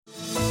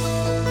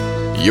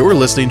You're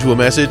listening to a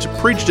message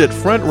preached at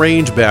Front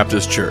Range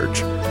Baptist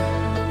Church.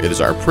 It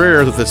is our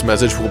prayer that this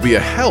message will be a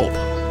help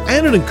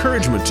and an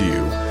encouragement to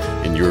you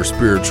in your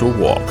spiritual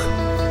walk.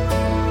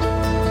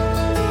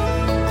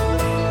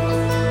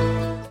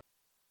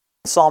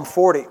 Psalm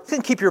 40. You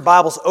can keep your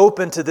Bibles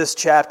open to this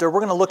chapter. We're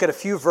going to look at a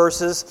few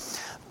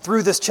verses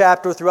through this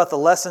chapter throughout the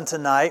lesson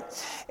tonight.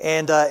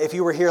 And if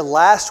you were here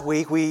last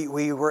week, we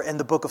were in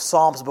the book of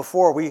Psalms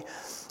before. We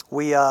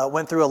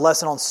went through a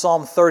lesson on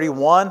Psalm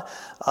 31.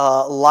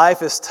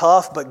 Life is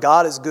tough, but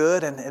God is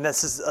good. And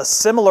this is a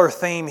similar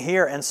theme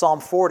here in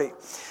Psalm 40.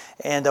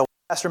 And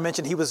Pastor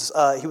mentioned he was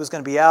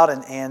going to be out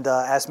and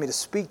asked me to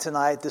speak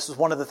tonight. This is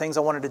one of the things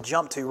I wanted to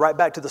jump to, right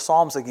back to the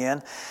Psalms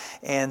again,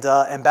 and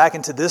back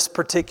into this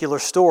particular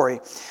story.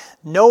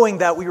 Knowing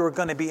that we were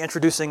going to be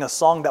introducing a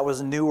song that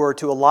was newer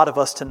to a lot of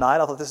us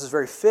tonight, I thought this is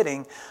very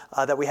fitting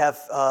that we have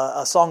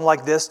a song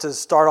like this to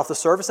start off the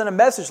service and a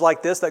message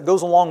like this that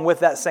goes along with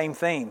that same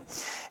theme.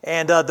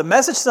 And the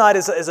message tonight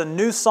is a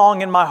new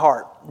song in my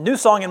heart. New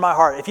song in my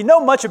heart. If you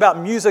know much about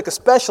music,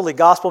 especially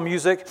gospel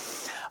music,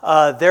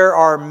 there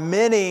are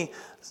many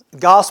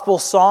gospel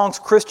songs,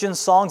 Christian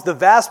songs. The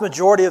vast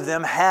majority of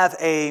them have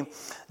a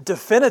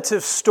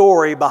definitive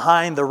story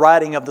behind the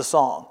writing of the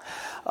song.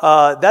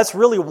 That's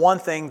really one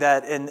thing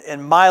that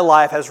in my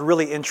life has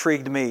really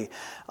intrigued me.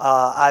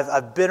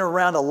 I've been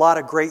around a lot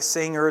of great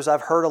singers.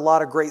 I've heard a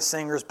lot of great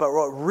singers. But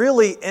what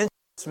really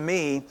interests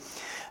me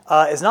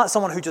is not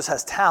someone who just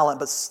has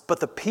talent, but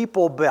the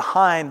people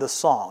behind the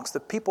songs, the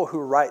people who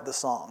write the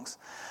songs.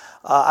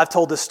 I've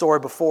told this story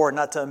before,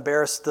 not to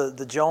embarrass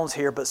the Jones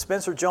here, but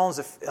Spencer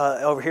Jones,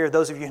 over here,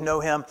 those of you who know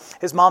him,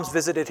 his mom's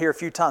visited here a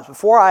few times.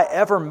 Before I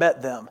ever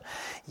met them,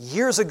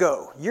 years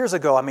ago,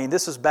 I mean,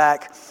 this is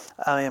back,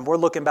 we're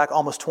looking back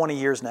almost 20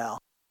 years now.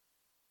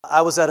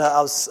 I was at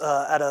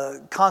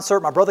a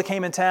concert. My brother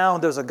came in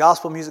town. There was a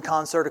gospel music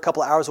concert a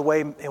couple of hours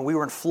away, and we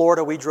were in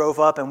Florida. We drove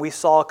up, and we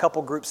saw a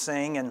couple groups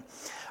sing, and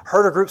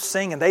heard a group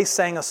sing, and they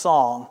sang a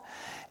song,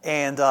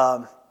 and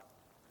a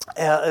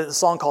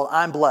song called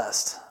 "I'm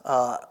Blessed."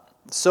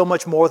 So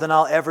much more than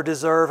I'll ever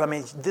deserve. I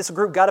mean, this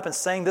group got up and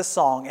sang this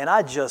song, and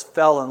I just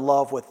fell in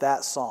love with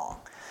that song.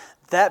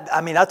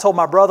 I told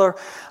my brother,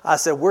 I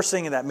said, we're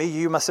singing that. Me,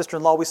 you, my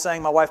sister-in-law, we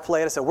sang, my wife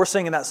played. I said, we're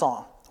singing that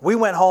song. We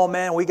went home,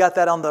 man, we got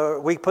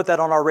that we put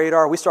that on our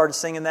radar. We started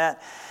singing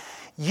that.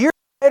 Years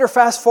later,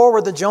 fast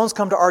forward, the Jones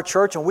come to our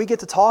church, and we get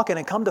to talking,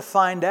 and come to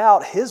find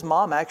out his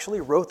mom actually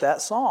wrote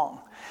that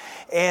song.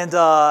 And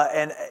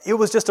it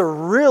was just a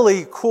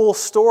really cool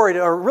story,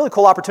 a really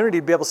cool opportunity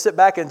to be able to sit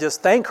back and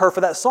just thank her for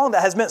that song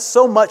that has meant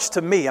so much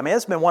to me. I mean,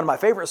 it's been one of my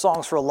favorite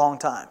songs for a long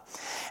time.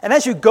 And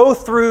as you go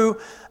through,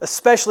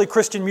 especially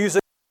Christian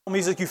music,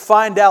 you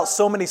find out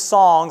so many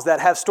songs that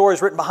have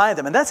stories written behind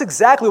them. And that's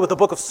exactly what the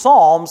book of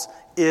Psalms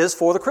is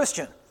for the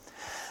Christian.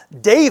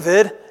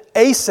 David,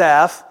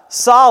 Asaph,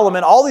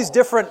 Solomon, all these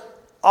different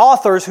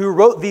authors who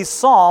wrote these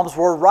Psalms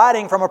were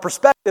writing from a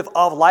perspective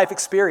of life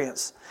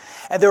experience.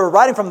 And they were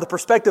writing from the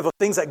perspective of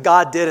things that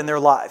God did in their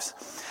lives.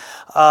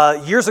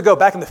 Years ago,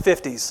 back in the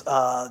 50s,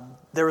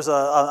 there was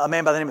a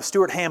man by the name of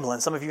Stuart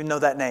Hamblin. Some of you know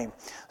that name.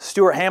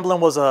 Stuart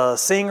Hamblin was a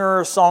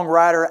singer,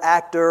 songwriter,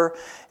 actor,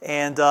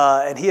 and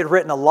he had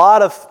written a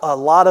lot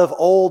of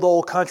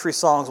old country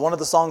songs. One of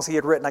the songs he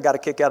had written, I got a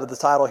kick out of the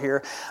title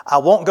here. I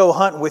won't go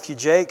hunting with you,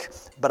 Jake,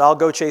 but I'll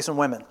go chasing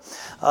women.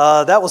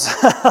 That was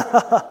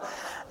I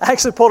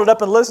actually pulled it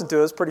up and listened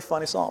to it. It's a pretty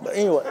funny song, but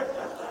anyway,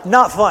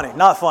 not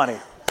funny.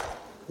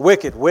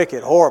 Wicked,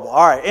 horrible.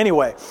 All right,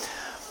 anyway.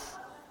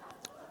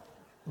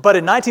 But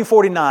in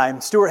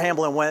 1949, Stuart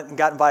Hamblin went and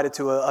got invited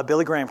to a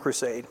Billy Graham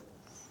crusade,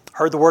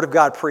 heard the Word of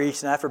God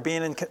preached, and after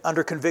being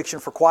under conviction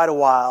for quite a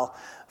while,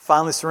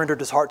 finally surrendered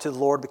his heart to the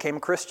Lord, became a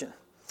Christian.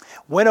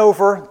 Went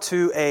over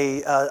to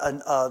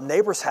a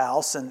neighbor's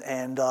house,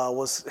 and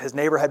his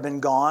neighbor had been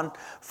gone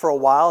for a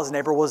while. His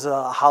neighbor was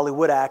a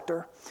Hollywood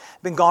actor.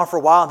 Been gone for a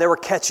while, and they were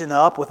catching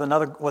up with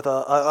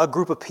a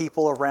group of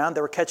people around.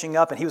 They were catching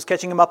up, and he was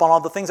catching them up on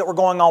all the things that were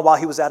going on while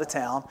he was out of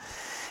town.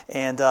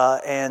 And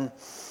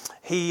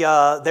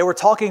they were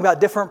talking about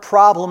different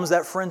problems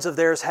that friends of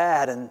theirs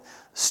had. And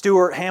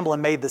Stuart Hamblin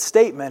made the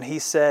statement. He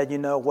said,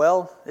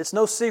 well, it's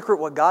no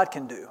secret what God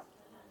can do.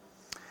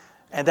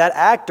 And that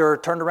actor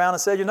turned around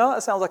and said,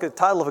 that sounds like the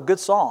title of a good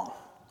song.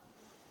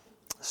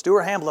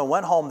 Stuart Hamblin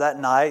went home that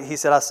night. He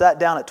said, I sat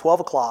down at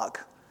 12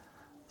 o'clock,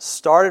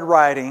 started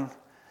writing.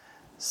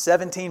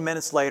 17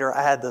 minutes later,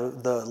 I had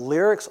the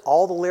lyrics,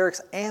 all the lyrics,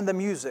 and the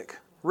music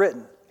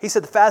written. He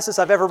said, the fastest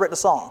I've ever written a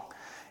song.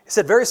 He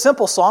said, very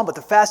simple song, but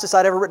the fastest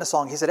I'd ever written a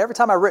song. He said, every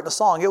time I'd written a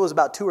song, it was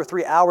about 2 or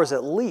 3 hours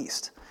at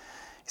least.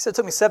 He said, it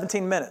took me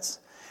 17 minutes.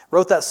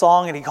 Wrote that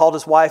song, and he called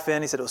his wife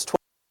in. He said, it was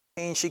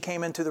 12:15. She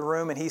came into the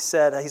room, and he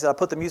said, I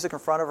put the music in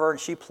front of her, and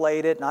she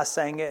played it, and I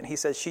sang it, and he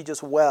said, she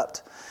just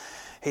wept.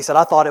 He said,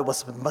 I thought it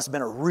must have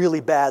been a really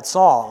bad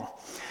song.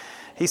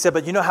 He said,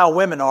 but you know how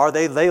women are.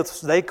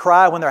 They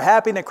cry when they're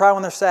happy and they cry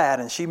when they're sad.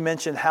 And she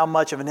mentioned how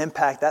much of an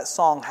impact that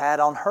song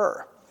had on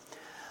her.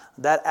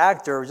 That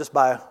actor, just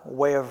by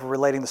way of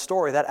relating the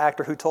story, that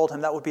actor who told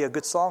him that would be a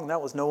good song,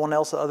 that was no one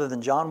else other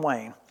than John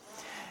Wayne.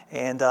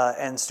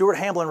 And Stuart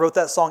Hamblin wrote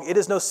that song, It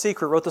Is No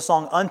Secret, wrote the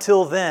song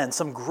Until Then,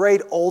 some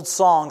great old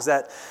songs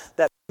that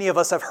many of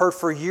us have heard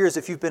for years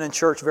if you've been in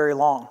church very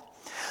long.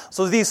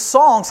 So these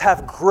songs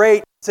have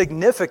great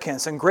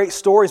significance and great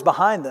stories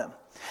behind them.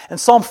 And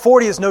Psalm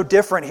 40 is no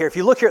different here. If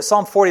you look here at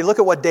Psalm 40, look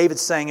at what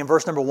David's saying in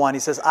verse number 1. He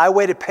says, I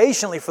waited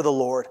patiently for the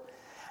Lord,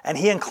 and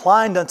He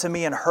inclined unto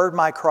me and heard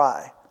my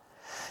cry.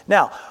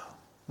 Now,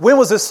 when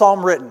was this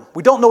psalm written?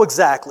 We don't know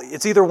exactly.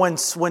 It's either when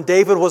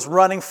David was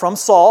running from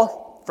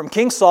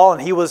King Saul,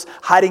 and he was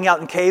hiding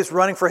out in caves,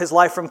 running for his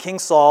life from King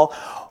Saul,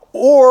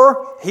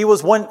 or it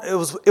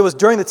was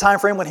during the time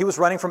frame when he was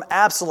running from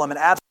Absalom, and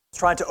Absalom was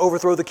trying to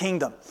overthrow the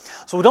kingdom.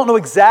 So we don't know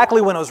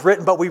exactly when it was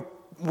written, but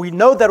we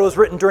know that it was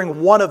written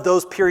during one of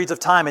those periods of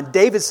time. And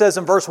David says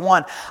in verse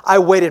 1, I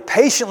waited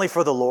patiently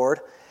for the Lord,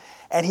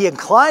 and He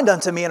inclined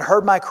unto me and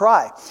heard my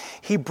cry.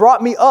 He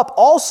brought me up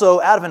also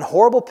out of an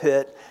horrible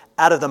pit,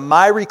 out of the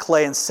miry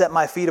clay, and set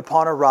my feet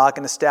upon a rock,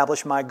 and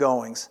established my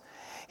goings.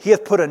 He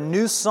hath put a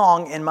new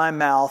song in my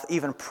mouth,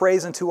 even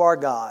praise unto our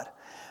God.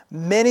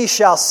 Many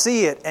shall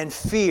see it and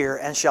fear,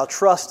 and shall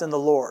trust in the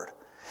Lord.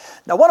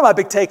 Now, one of my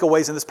big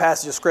takeaways in this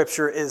passage of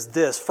Scripture is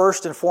this,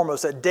 first and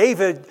foremost, that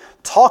David,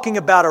 talking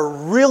about a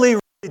really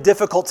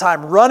difficult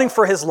time, running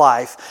for his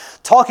life,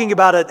 talking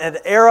about an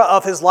era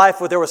of his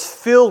life where there was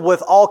filled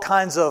with all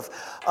kinds of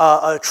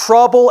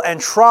trouble and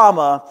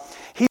trauma,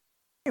 he's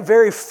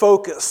very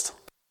focused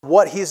on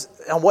what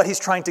he's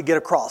trying to get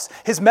across.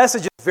 His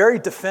message is very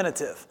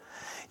definitive.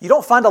 You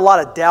don't find a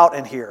lot of doubt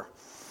in here.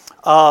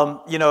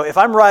 If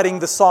I'm writing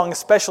the song,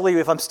 especially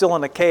if I'm still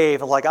in a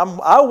cave, I'm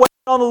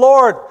waiting on the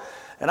Lord,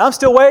 and I'm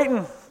still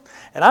waiting,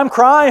 and I'm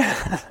crying,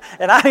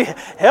 and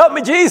help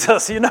me,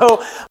 Jesus,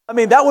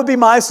 that would be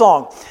my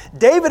song.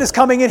 David is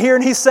coming in here,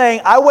 and he's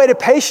saying, I waited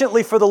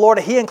patiently for the Lord,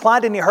 and He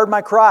inclined, and He heard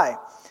my cry.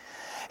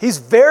 He's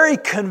very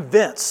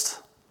convinced,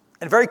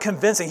 and very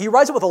convincing. He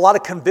writes it with a lot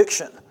of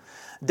conviction,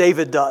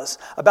 David does,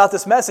 about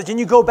this message. And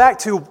you go back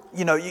to,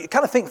 you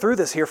kind of think through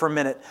this here for a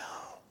minute.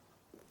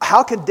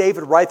 How can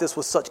David write this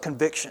with such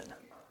conviction?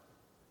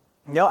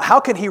 How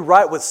can he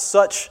write with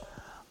such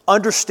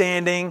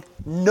understanding,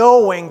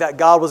 knowing that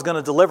God was going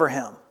to deliver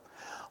him?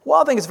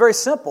 Well, I think it's very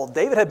simple.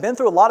 David had been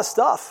through a lot of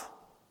stuff.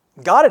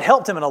 God had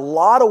helped him in a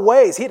lot of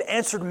ways. He had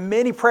answered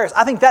many prayers.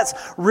 I think that's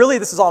really,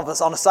 this is on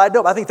a side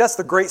note, I think that's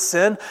the great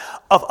sin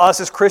of us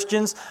as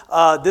Christians.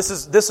 This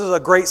is a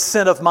great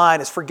sin of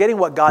mine, is forgetting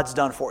what God's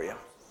done for you.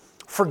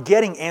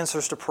 Forgetting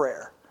answers to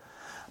prayer.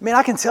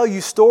 I can tell you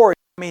stories.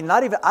 I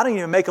don't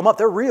even make them up.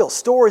 They're real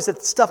stories,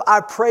 that stuff I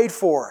prayed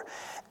for,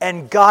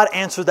 and God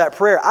answered that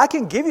prayer. I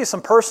can give you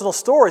some personal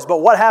stories, but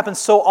what happens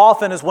so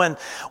often is when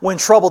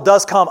trouble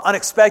does come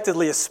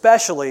unexpectedly,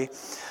 especially,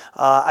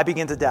 I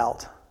begin to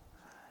doubt.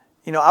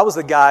 I was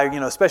the guy,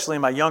 especially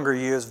in my younger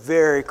years,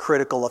 very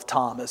critical of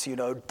Thomas,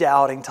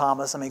 doubting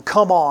Thomas.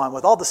 Come on,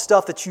 with all the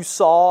stuff that you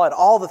saw and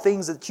all the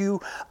things that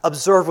you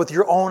observed with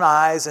your own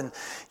eyes, and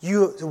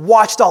you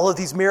watched all of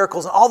these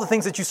miracles and all the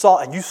things that you saw,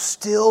 and you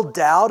still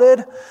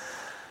doubted.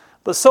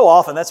 But so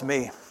often, that's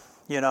me.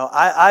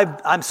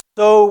 I'm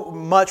so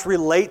much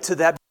relate to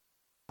that.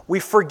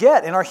 We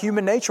forget in our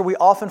human nature, we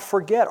often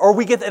forget. Or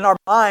we get in our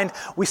mind,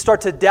 we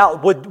start to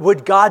doubt,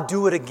 would God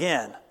do it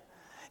again?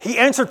 He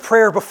answered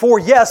prayer before,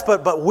 yes,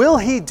 but will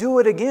He do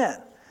it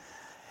again?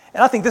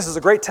 And I think this is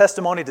a great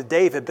testimony to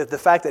David, but the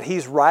fact that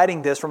he's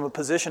writing this from a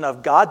position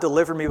of God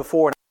delivered me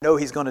before, and I know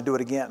He's going to do it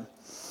again.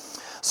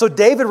 So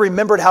David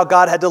remembered how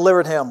God had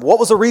delivered him. What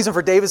was the reason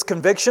for David's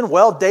conviction?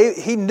 Well,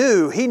 he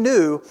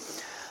knew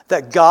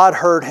that God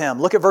heard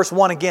him. Look at verse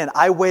 1 again.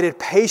 I waited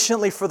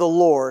patiently for the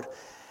Lord,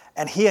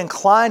 and He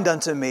inclined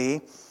unto me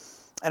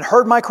and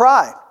heard my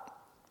cry.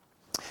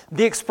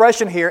 The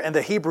expression here in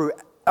the Hebrew,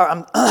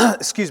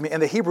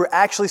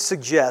 actually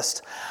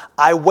suggests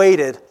I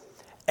waited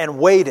and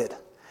waited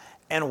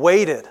and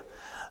waited.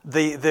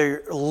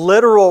 The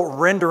literal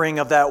rendering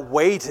of that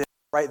waited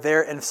right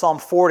there in Psalm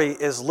 40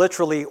 is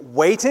literally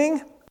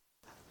waiting,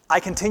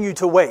 I continued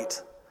to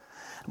wait.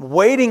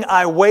 Waiting,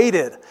 I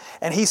waited.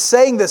 And he's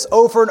saying this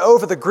over and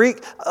over. The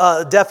Greek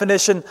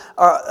definition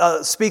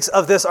speaks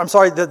of this.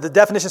 The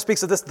definition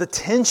speaks of this, the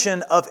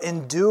tension of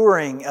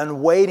enduring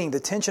and waiting, the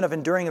tension of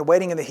enduring and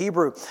waiting in the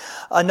Hebrew.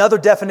 Another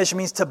definition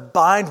means to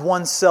bind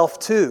oneself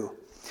to.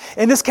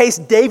 In this case,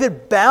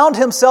 David bound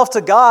himself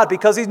to God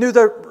because he knew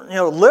that,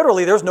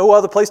 literally there's no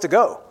other place to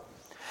go.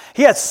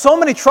 He had so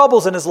many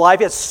troubles in his life.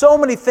 He had so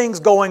many things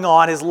going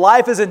on. His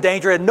life is in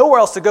danger. He had nowhere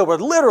else to go, but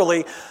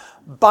literally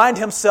bind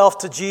himself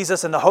to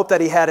Jesus and the hope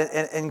that he had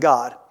in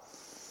God.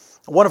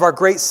 One of our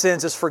great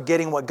sins is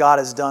forgetting what God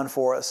has done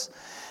for us.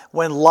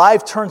 When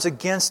life turns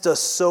against us,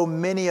 so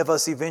many of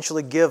us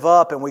eventually give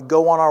up and we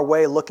go on our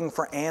way looking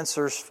for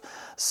answers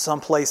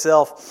someplace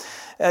else.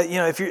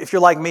 If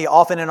you're like me,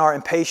 often in our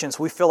impatience,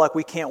 we feel like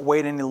we can't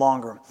wait any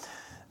longer.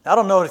 I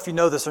don't know if you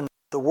know this or not,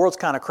 the world's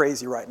kind of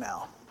crazy right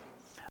now.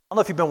 I don't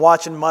know if you've been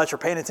watching much or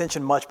paying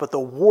attention much, but the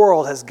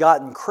world has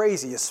gotten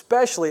crazy,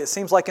 especially it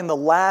seems like in the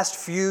last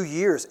few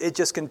years. It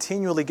just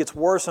continually gets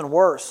worse and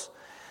worse.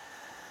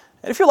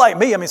 And if you're like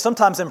me,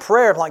 sometimes in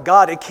prayer, I'm like,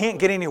 God, it can't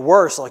get any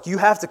worse. Like, you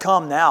have to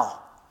come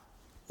now.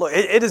 Look,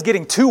 it is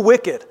getting too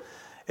wicked.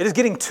 It is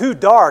getting too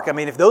dark. I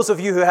mean, if those of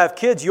you who have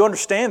kids, you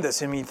understand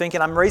this. I mean, you're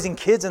thinking, I'm raising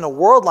kids in a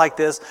world like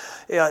this.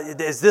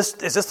 Is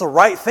this the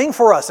right thing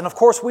for us? And of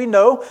course, we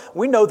know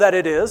that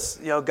it is.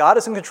 God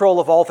is in control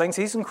of all things.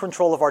 He's in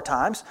control of our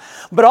times.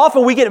 But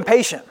often we get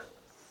impatient.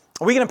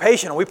 We get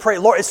impatient and we pray,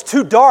 Lord, it's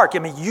too dark. I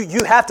mean,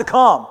 you have to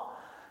come.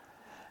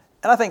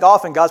 And I think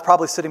often God's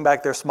probably sitting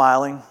back there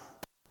smiling,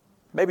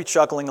 maybe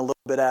chuckling a little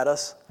bit at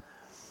us.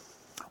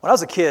 When I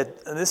was a kid,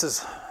 and this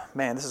is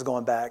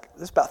going back,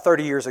 this is about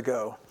 30 years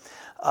ago.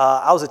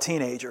 I was a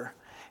teenager,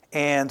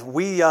 and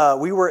we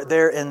were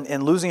there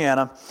in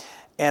Louisiana,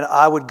 and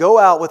I would go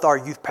out with our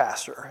youth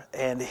pastor,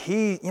 and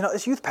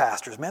it's youth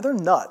pastors, man, they're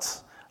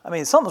nuts. I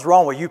mean, something's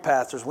wrong with youth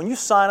pastors. When you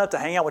sign up to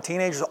hang out with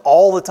teenagers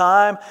all the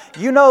time,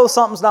 you know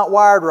something's not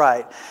wired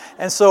right.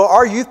 And so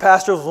our youth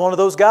pastor was one of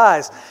those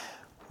guys.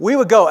 We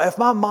would go. If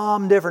my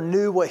mom never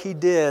knew what he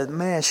did,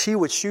 man, she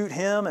would shoot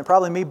him and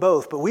probably me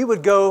both. But we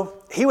would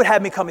go. He would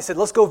have me come. He said,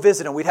 let's go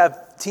visit him. We'd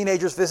have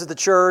teenagers visit the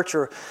church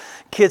or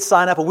kids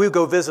sign up, and we would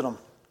go visit them.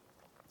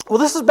 Well,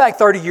 this is back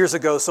 30 years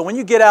ago. So when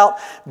you get out,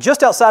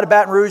 just outside of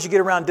Baton Rouge, you get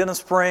around Denham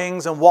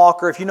Springs and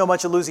Walker. If you know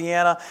much of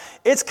Louisiana,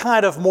 it's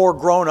kind of more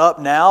grown up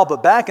now.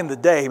 But back in the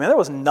day, man, there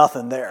was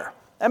nothing there.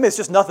 I mean, it's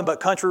just nothing but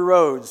country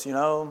roads,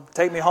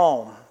 take me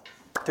home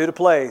to the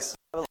place.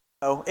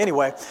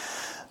 Anyway.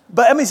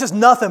 But I mean, it's just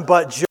nothing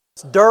but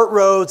just dirt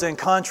roads and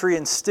country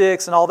and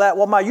sticks and all that.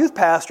 Well, my youth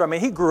pastor, I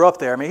mean, he grew up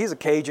there. I mean, he's a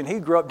Cajun. He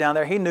grew up down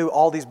there. He knew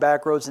all these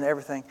back roads and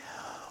everything.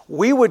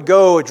 We would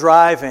go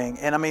driving,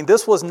 and I mean,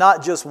 this was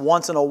not just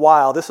once in a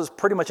while. This was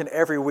pretty much an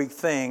every week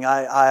thing.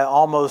 I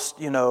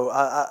almost,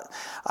 I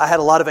had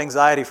a lot of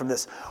anxiety from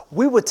this.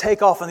 We would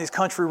take off on these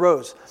country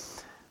roads.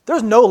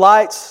 There's no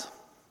lights.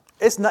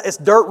 It's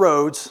dirt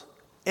roads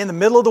in the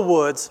middle of the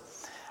woods.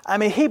 I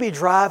mean, he'd be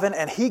driving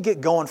and he'd get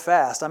going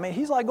fast. I mean,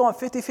 he's like going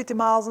 55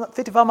 miles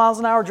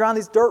an hour driving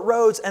these dirt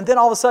roads. And then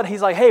all of a sudden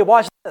he's like, hey,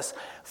 watch this.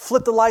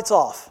 Flip the lights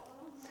off.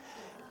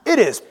 It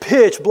is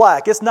pitch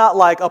black. It's not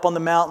like up on the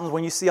mountains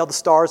when you see all the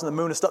stars and the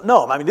moon and stuff.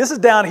 No, I mean, this is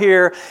down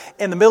here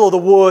in the middle of the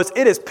woods.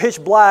 It is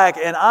pitch black.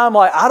 And I'm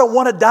like, I don't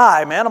want to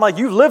die, man. I'm like,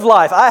 you live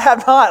life. I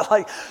have not.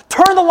 Like,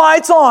 turn the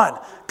lights on.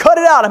 Cut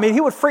it out. I mean,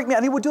 he would freak me out,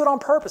 and he would do it on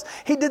purpose.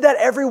 He did that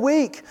every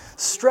week.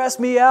 Stressed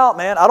me out,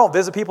 man. I don't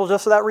visit people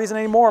just for that reason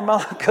anymore,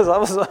 because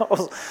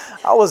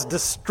I was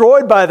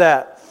destroyed by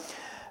that.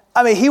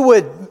 I mean,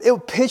 it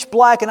would pitch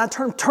black, and I'd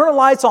turn the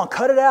lights on,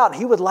 cut it out, and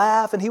he would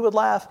laugh, and he would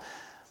laugh.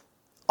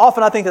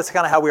 Often I think that's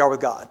kind of how we are with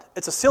God.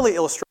 It's a silly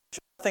illustration.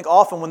 I think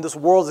often when this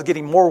world is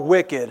getting more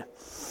wicked,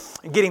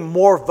 getting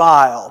more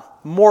vile,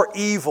 more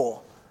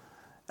evil,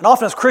 and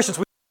often as Christians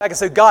we come back and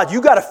say, God,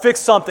 you got to fix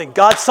something.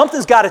 God,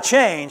 something's got to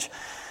change.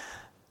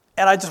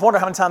 And I just wonder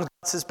how many times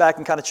God sits back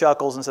and kind of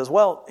chuckles and says,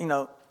 well,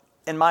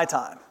 in my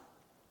time.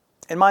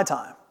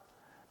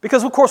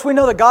 Because, of course, we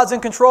know that God's in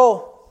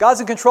control. God's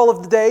in control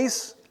of the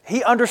days.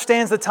 He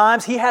understands the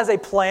times. He has a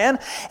plan.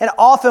 And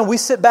often we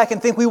sit back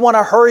and think we want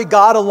to hurry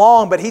God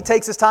along, but He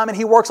takes His time and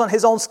He works on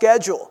His own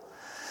schedule.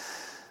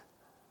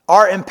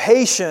 Our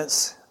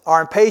impatience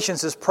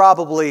is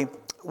probably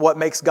what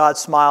makes God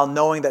smile,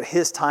 knowing that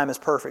His time is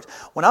perfect.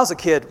 When I was a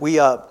kid, we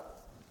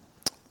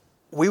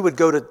would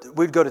go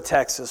to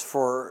Texas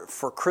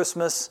for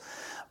Christmas.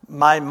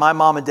 My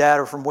mom and dad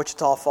are from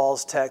Wichita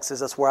Falls, Texas.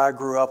 That's where I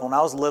grew up. When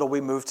I was little, we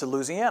moved to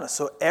Louisiana.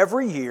 So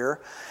every year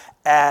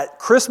at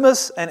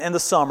Christmas and in the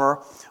summer,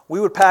 we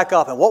would pack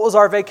up. And what was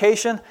our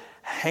vacation?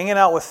 Hanging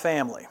out with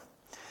family.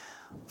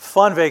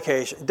 Fun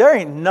vacation. There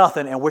ain't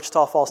nothing in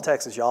Wichita Falls,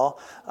 Texas, y'all.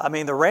 I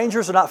mean, the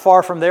Rangers are not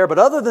far from there. But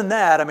other than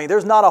that, I mean,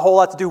 there's not a whole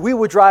lot to do. We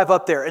would drive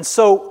up there. And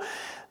so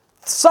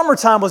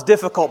summertime was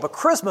difficult, but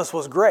Christmas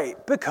was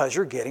great because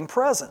you're getting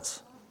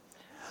presents.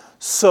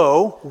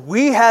 So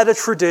we had a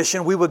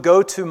tradition. We would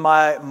go to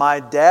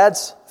my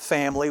dad's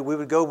family. We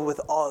would go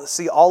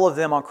see all of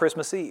them on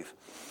Christmas Eve.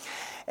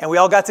 And we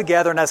all got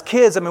together. And as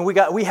kids, I mean,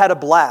 we had a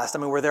blast. I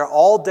mean, we're there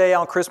all day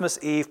on Christmas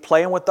Eve,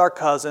 playing with our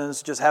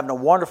cousins, just having a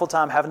wonderful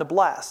time, having a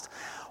blast.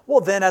 Well,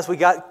 then as we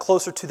got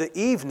closer to the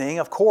evening,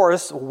 of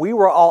course, we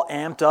were all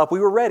amped up. We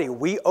were ready.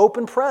 We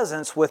opened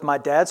presents with my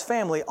dad's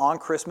family on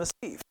Christmas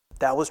Eve.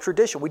 That was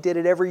tradition. We did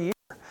it every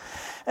year.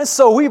 And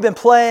so we've been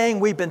playing.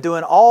 We've been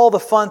doing all the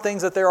fun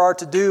things that there are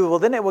to do. Well,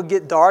 then it would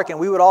get dark and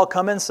we would all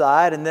come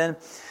inside. And then,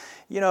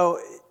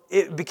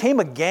 it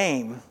became a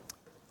game.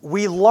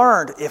 We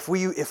learned if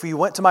we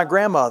went to my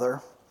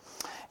grandmother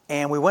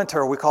and we went to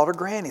her, we called her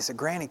Granny. Said,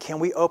 Granny, can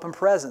we open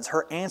presents?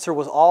 Her answer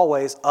was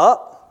always, we're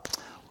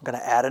going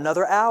to add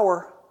another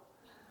hour.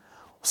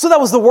 So that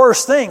was the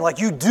worst thing. Like,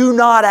 you do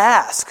not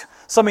ask.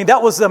 So, we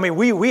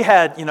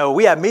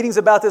had meetings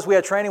about this. We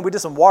had training. We did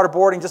some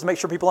waterboarding just to make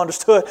sure people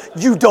understood.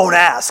 You don't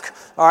ask.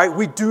 All right?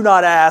 We do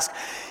not ask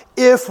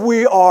if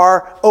we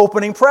are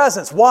opening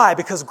presents. Why?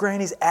 Because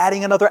Granny's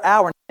adding another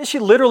hour. Did she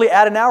literally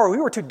add an hour? We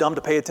were too dumb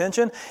to pay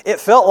attention. It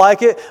felt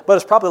like it, but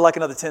it's probably like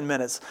another 10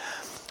 minutes.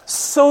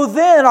 So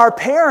then our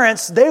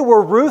parents, they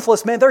were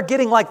ruthless, man. They're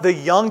getting like the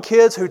young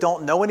kids who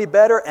don't know any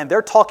better, and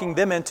they're talking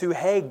them into,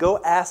 hey, go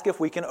ask if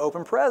we can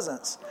open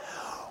presents.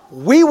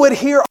 We would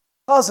hear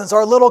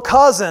our little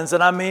cousins.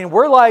 And I mean,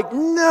 we're like,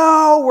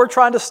 no, we're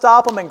trying to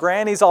stop them. And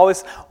Granny's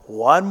always,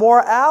 1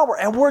 more hour.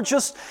 And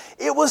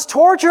it was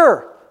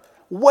torture,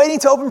 waiting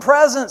to open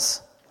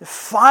presents.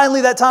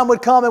 Finally, that time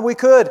would come and we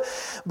could.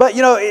 But,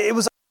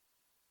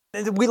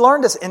 we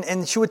learned this.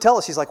 And she would tell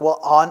us, she's like, well,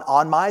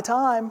 on my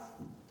time,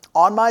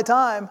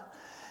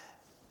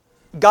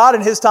 God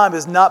in His time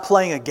is not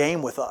playing a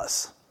game with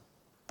us.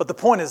 But the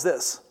point is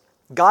this,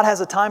 God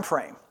has a time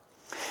frame.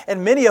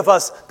 And many of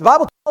us, the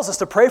Bible tells us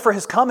to pray for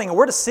His coming, and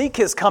we're to seek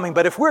His coming.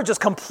 But if we're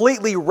just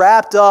completely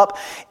wrapped up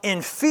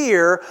in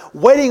fear,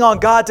 waiting on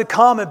God to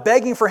come and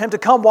begging for Him to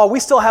come while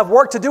we still have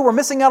work to do, we're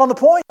missing out on the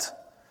point.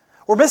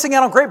 We're missing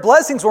out on great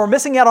blessings. We're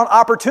missing out on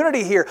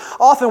opportunity here.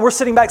 Often we're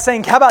sitting back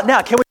saying, how about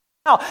now? Can we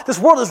now? This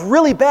world is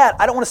really bad.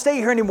 I don't want to stay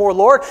here anymore,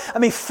 Lord. I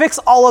mean, fix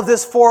all of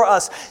this for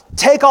us.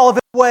 Take all of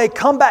it away.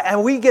 Come back.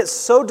 And we get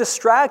so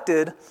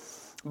distracted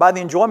by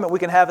the enjoyment we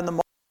can have in the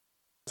moment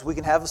we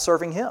can have of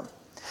serving Him.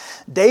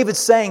 David's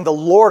saying, the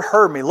Lord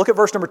heard me. Look at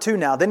verse number 2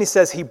 now. Then he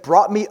says, He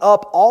brought me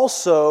up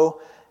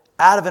also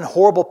out of an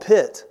horrible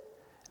pit,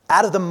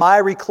 out of the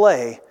miry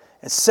clay,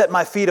 and set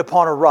my feet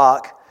upon a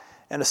rock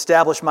and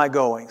established my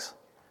goings.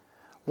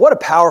 What a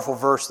powerful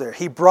verse there.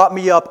 He brought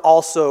me up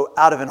also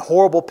out of an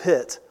horrible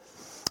pit,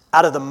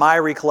 out of the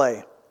miry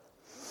clay.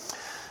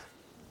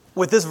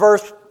 With this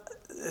verse,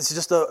 it's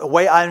just a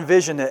way I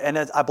envision it, and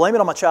I blame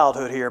it on my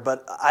childhood here,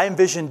 but I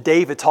envision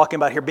David talking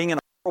about here being in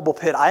a horrible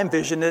pit. I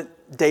envision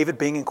David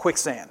being in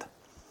quicksand.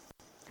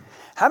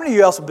 How many of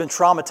you else have been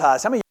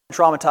traumatized? How many of you have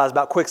been traumatized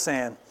about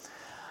quicksand?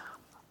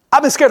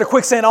 I've been scared of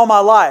quicksand all my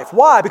life.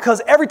 Why?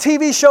 Because every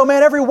TV show,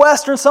 man, every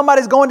Western,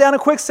 somebody's going down in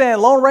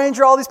quicksand. Lone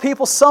Ranger, all these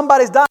people,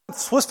 somebody's dying.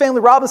 Swiss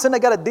Family Robinson, they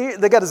got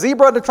a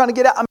zebra, they're trying to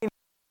get out. I mean,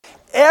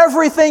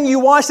 everything you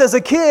watched as a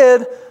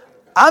kid,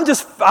 I'm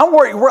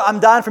worried. I'm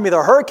dying from either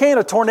a hurricane,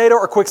 a tornado,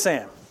 or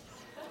quicksand.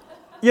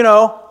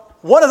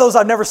 One of those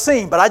I've never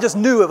seen, but I just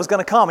knew it was going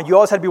to come. And you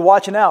always had to be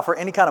watching out for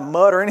any kind of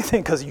mud or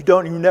anything because you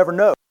never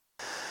know.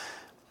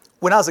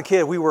 When I was a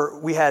kid, we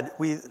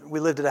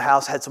lived at a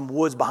house, had some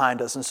woods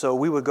behind us. And so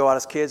we would go out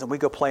as kids and we'd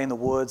go play in the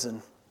woods.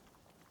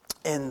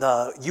 And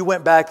you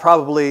went back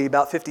probably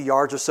about 50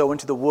 yards or so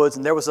into the woods.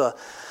 And there was it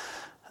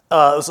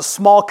was a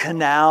small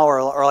canal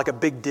or like a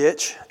big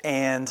ditch.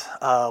 And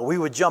we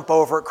would jump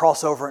over it,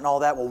 cross over it and all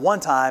that. Well, one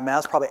time, I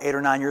was probably 8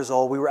 or 9 years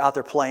old. We were out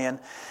there playing.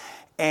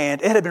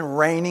 And it had been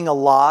raining a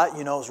lot.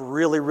 It was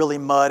really, really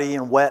muddy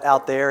and wet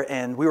out there.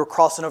 And we were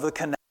crossing over the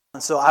canal.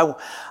 And so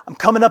I'm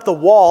coming up the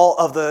wall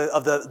of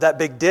that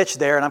big ditch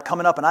there. And I'm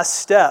coming up and I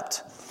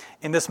stepped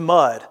in this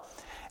mud.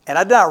 And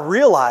I did not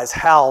realize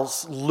how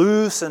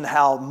loose and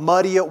how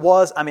muddy it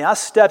was. I mean, I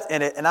stepped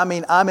in it. And I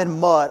mean, I'm in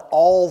mud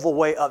all the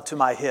way up to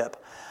my hip.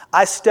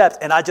 I stepped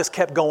and I just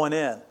kept going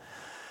in.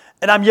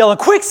 And I'm yelling,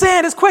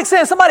 quicksand, it's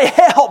quicksand, somebody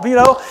help,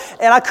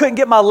 And I couldn't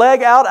get my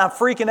leg out. I'm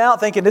freaking out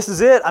thinking, this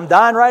is it. I'm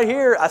dying right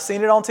here. I've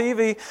seen it on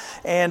TV.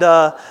 And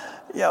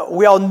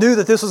we all knew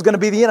that this was going to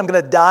be the end. I'm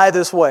going to die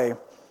this way.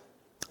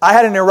 I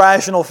had an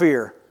irrational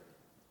fear.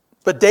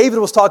 But David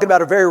was talking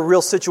about a very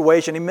real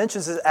situation. He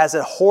mentions it as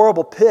a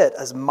horrible pit,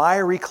 as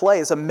miry clay.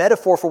 It's a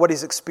metaphor for what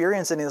he's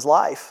experienced in his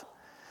life.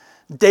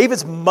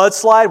 David's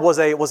mudslide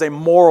was a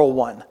moral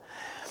one.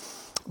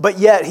 But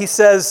yet he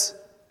says,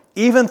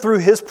 even through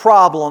his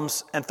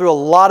problems and through a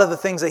lot of the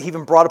things that he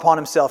even brought upon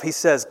himself, he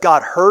says,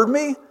 God heard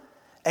me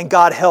and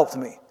God helped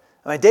me.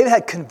 I mean, David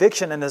had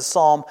conviction in his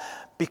psalm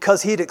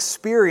because he'd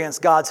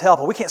experienced God's help.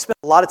 And we can't spend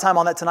a lot of time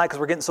on that tonight because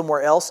we're getting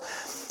somewhere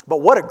else. But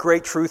what a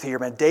great truth here,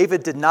 man.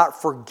 David did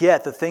not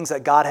forget the things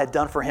that God had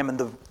done for him and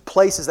the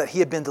places that he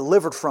had been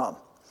delivered from.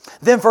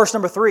 Then verse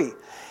number 3,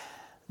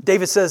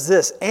 David says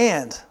this,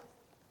 and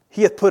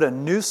He hath put a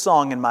new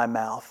song in my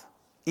mouth,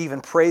 even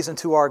praise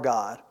unto our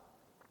God.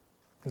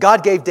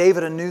 God gave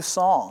David a new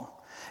song.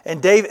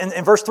 And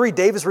in verse 3,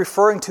 David's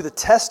referring to the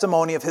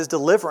testimony of his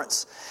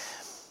deliverance.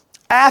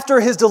 After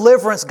his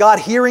deliverance, God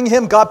hearing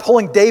him, God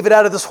pulling David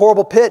out of this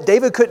horrible pit,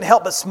 David couldn't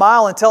help but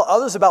smile and tell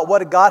others about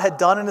what God had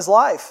done in his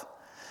life.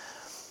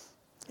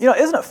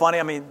 Isn't it funny?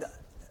 I mean,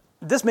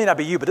 this may not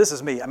be you, but this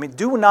is me. I mean,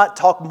 do we not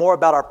talk more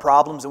about our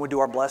problems than we do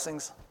our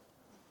blessings?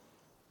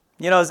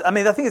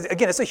 I think,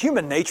 it's a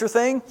human nature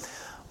thing.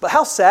 But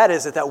how sad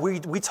is it that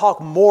we talk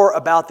more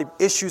about the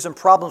issues and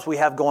problems we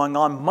have going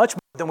on much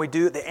more than we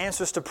do the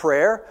answers to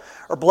prayer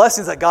or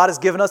blessings that God has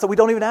given us that we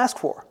don't even ask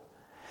for.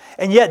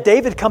 And yet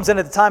David comes in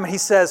at the time and he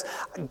says,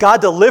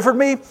 God delivered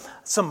me,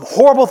 some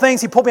horrible things.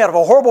 He pulled me out of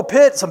a horrible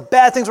pit. Some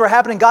bad things were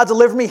happening. God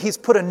delivered me. He's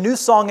put a new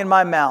song in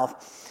my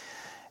mouth.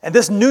 And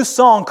this new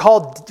song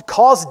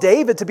caused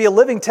David to be a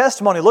living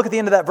testimony. Look at the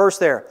end of that verse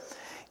there.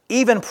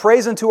 Even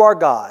praise unto our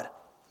God.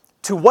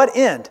 To what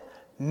end?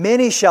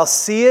 Many shall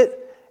see it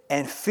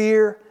and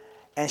fear,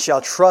 and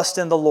shall trust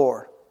in the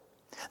Lord.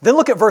 Then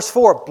look at verse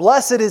 4.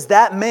 Blessed is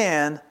that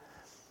man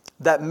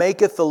that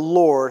maketh the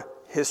Lord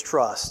his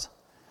trust.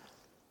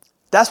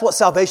 That's what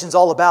salvation's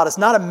all about. It's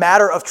not a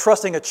matter of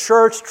trusting a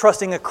church,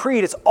 trusting a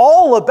creed. It's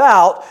all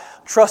about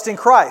trusting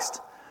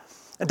Christ.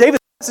 And David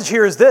message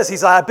here is this.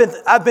 He's like,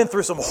 I've been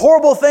through some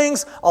horrible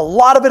things. A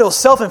lot of it was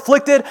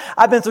self-inflicted.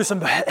 I've been through some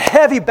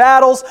heavy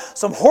battles,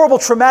 some horrible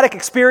traumatic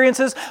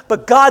experiences,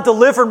 but God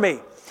delivered me.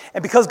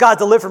 And because God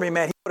delivered me,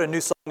 man, He put a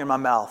new song in my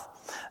mouth.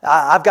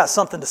 I've got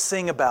something to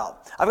sing about.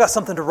 I've got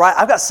something to write.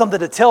 I've got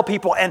something to tell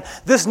people. And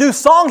this new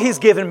song He's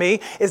given me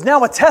is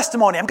now a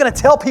testimony. I'm going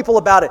to tell people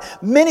about it.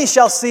 Many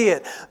shall see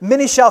it.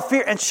 Many shall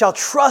fear and shall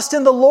trust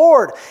in the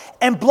Lord.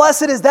 And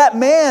blessed is that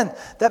man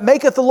that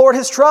maketh the Lord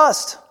his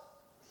trust.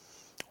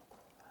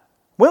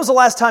 When was the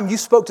last time you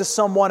spoke to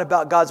someone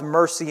about God's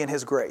mercy and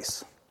His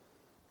grace?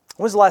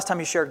 When was the last time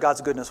you shared God's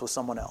goodness with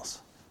someone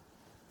else?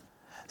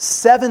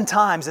 7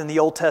 times in the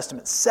Old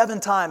Testament, 7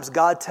 times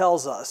God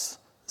tells us,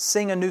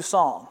 sing a new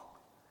song.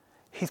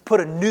 He's put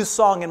a new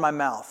song in my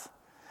mouth.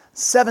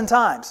 7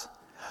 times.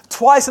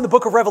 Twice in the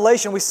book of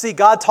Revelation, we see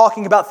God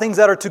talking about things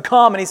that are to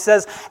come, and He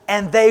says,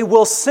 and they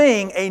will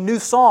sing a new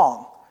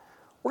song.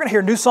 We're going to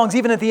hear new songs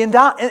even at the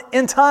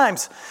end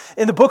times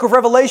in the book of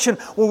Revelation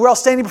when we're all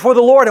standing before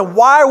the Lord. And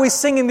why are we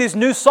singing these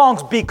new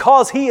songs?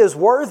 Because He is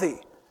worthy.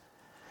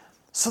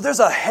 So there's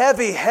a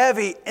heavy,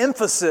 heavy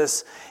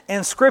emphasis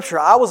in Scripture.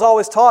 I was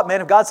always taught, man,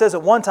 if God says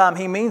it one time,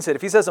 He means it.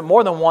 If He says it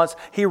more than once,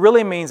 He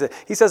really means it.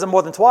 He says it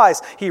more than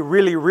twice, He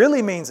really,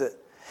 really means it.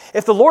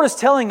 If the Lord is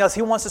telling us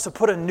He wants us to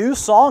put a new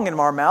song in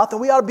our mouth, then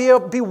we ought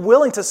to be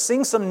willing to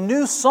sing some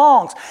new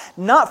songs,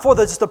 not for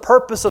just the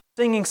purpose of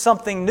singing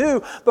something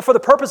new, but for the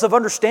purpose of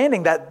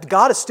understanding that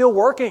God is still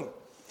working.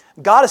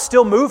 God is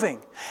still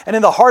moving. And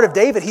in the heart of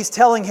David, He's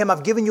telling him,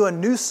 I've given you a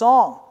new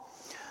song.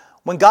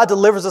 When God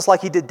delivers us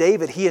like He did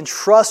David, He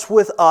entrusts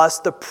with us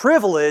the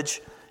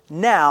privilege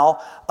now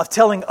of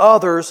telling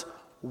others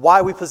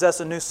why we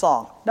possess a new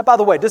song. Now, by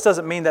the way, this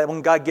doesn't mean that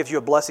when God gives you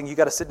a blessing, you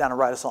got to sit down and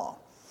write a song.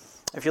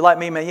 If you're like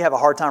me, man, you have a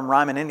hard time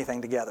rhyming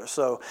anything together.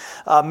 So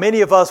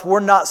many of us, we're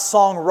not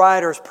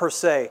songwriters per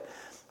se.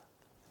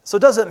 So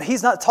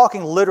He's not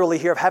talking literally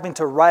here of having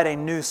to write a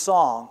new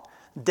song.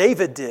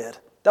 David did.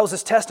 That was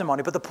his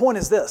testimony. But the point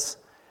is this.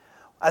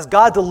 As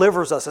God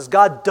delivers us, as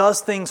God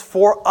does things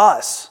for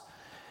us,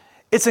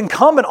 it's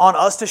incumbent on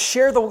us to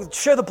share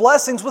the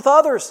blessings with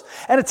others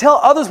and to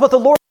tell others what the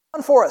Lord has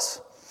done for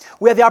us.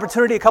 We had the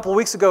opportunity a couple of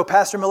weeks ago,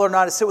 Pastor Miller and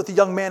I, to sit with a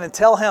young man and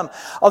tell him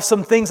of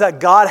some things that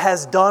God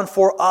has done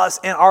for us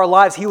in our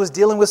lives. He was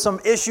dealing with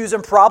some issues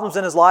and problems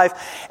in his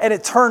life, and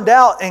it turned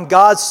out in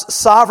God's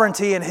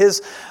sovereignty and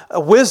His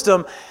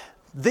wisdom,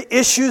 the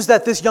issues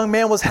that this young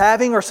man was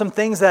having are some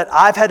things that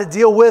I've had to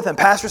deal with and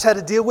pastors had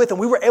to deal with, and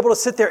we were able to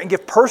sit there and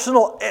give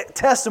personal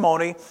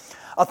testimony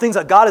of things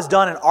that God has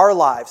done in our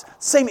lives,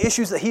 same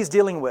issues that he's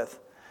dealing with.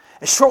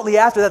 And shortly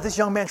after that, this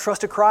young man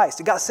trusted Christ.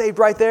 He got saved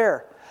right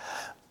there.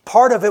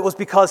 Part of it was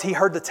because he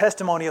heard the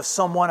testimony of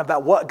someone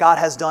about what God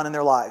has done in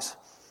their lives.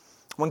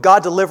 When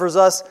God delivers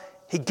us,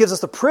 He gives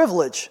us the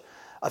privilege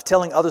of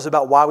telling others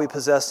about why we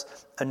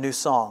possess a new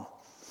song.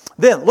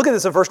 Then, look at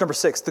this in verse number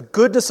 6. The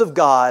goodness of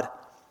God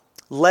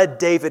led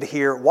David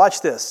here. Watch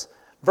this.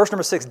 Verse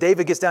number 6,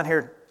 David gets down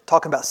here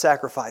talking about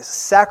sacrifice.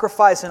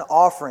 Sacrifice and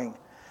offering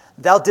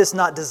thou didst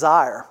not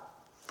desire.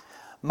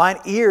 Mine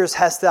ears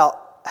hast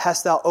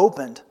thou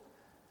opened.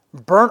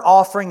 Burnt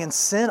offering and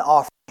sin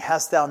offering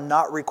hast thou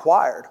not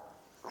required.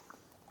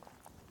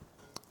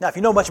 Now, if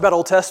you know much about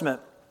Old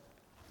Testament,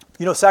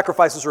 you know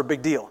sacrifices are a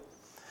big deal.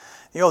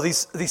 You know,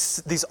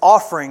 these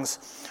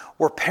offerings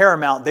were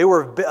paramount. They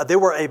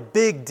were a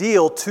big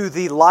deal to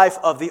the life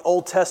of the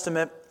Old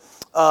Testament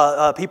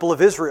people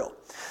of Israel.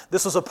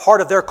 This was a part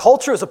of their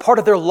culture, as a part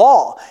of their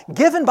law,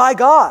 given by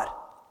God.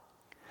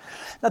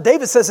 Now,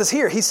 David says this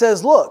here. He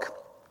says, look,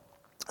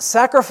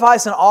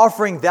 sacrifice and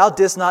offering thou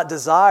didst not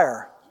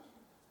desire.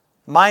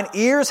 Mine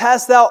ears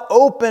hast thou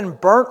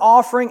opened, burnt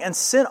offering and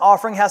sin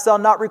offering hast thou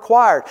not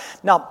required.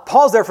 Now,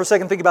 pause there for a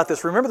second and think about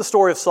this. Remember the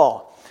story of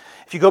Saul.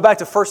 If you go back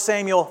to 1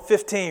 Samuel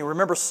 15,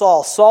 remember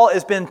Saul. Saul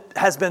has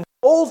been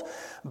told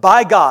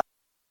by God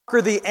to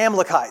conquer the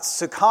Amalekites,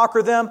 to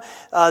conquer them,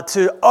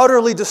 to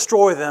utterly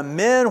destroy them.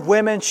 Men,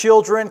 women,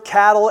 children,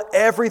 cattle,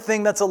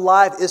 everything that's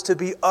alive is to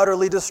be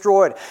utterly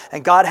destroyed.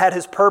 And God had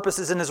His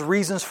purposes and His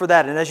reasons for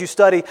that. And as you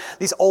study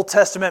these Old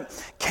Testament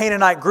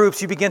Canaanite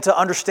groups, you begin to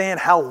understand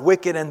how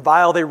wicked and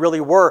vile they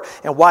really were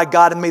and why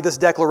God had made this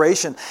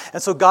declaration.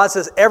 And so God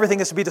says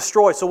everything is to be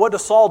destroyed. So what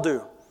does Saul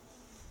do?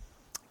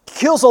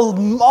 Kills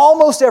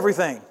almost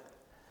everything.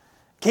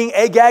 King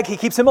Agag, he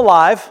keeps him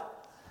alive.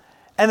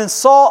 And then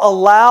Saul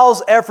allows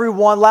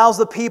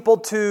the people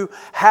to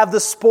have the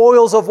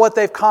spoils of what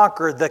they've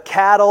conquered, the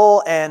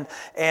cattle and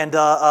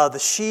the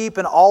sheep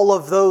and all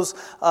of those,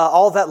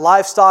 all that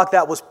livestock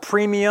that was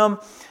premium.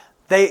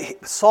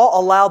 Saul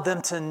allowed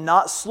them to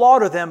not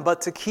slaughter them,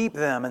 but to keep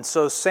them. And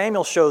so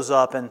Samuel shows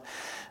up, and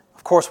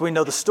of course we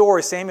know the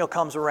story. Samuel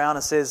comes around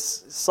and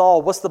says,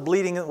 Saul, what's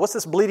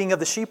this bleating of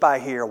the sheep I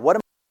hear?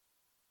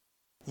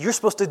 You're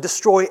supposed to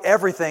destroy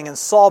everything. And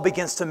Saul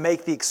begins to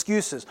make the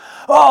excuses.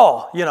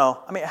 How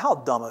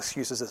dumb an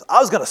excuse is this?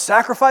 I was going to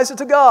sacrifice it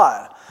to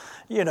God.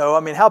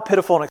 How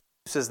pitiful an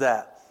excuse is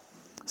that?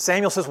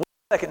 Samuel says, wait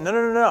a second,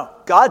 no.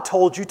 God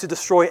told you to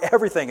destroy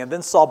everything. And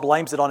then Saul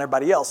blames it on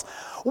everybody else.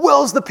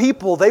 Well, as the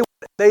people, they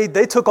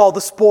They took all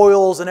the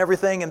spoils and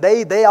everything, and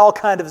they all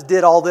kind of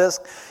did all this,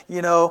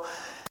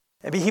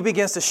 And he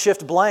begins to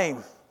shift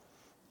blame.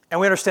 And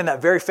we understand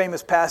that very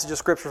famous passage of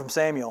Scripture from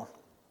Samuel.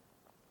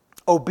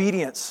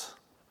 Obedience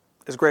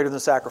is greater than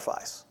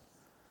sacrifice.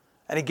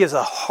 And he gives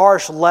a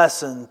harsh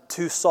lesson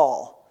to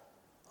Saul.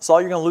 Saul,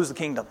 you're going to lose the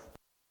kingdom.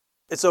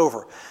 It's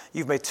over.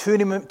 You've made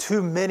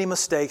too many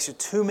mistakes.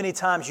 Too many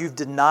times you've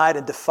denied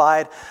and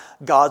defied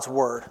God's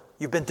word.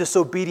 You've been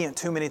disobedient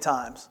too many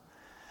times.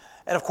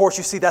 And of course,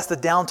 you see that's the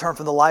downturn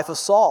from the life of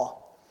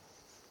Saul.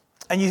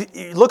 And you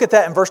look at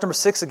that in verse number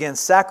 6 again.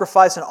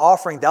 Sacrifice and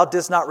offering thou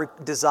didst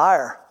not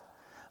desire.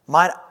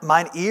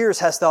 Mine ears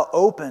hast thou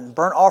opened.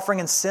 Burnt offering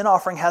and sin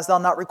offering hast thou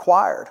not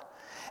required.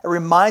 It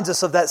reminds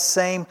us of that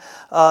same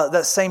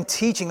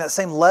teaching, that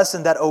same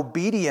lesson, that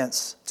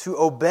obedience, to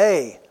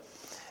obey,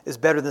 is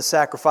better than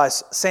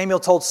sacrifice. Samuel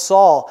told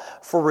Saul,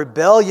 for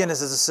rebellion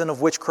is as a sin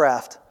of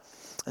witchcraft,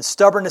 and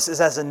stubbornness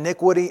is as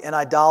iniquity and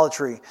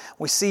idolatry.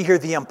 We see here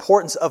the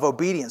importance of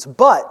obedience.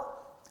 But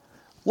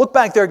look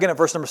back there again at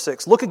verse number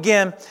 6. Look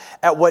again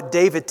at what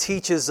David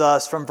teaches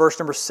us from verse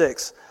number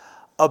 6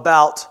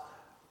 about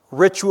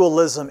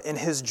ritualism in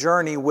his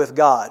journey with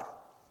God.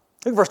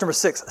 Look at verse number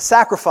 6.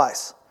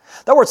 Sacrifice.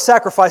 That word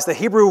sacrifice,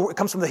 it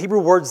comes from the Hebrew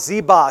word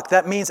zebach.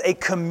 That means a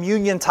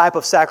communion type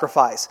of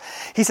sacrifice.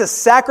 He says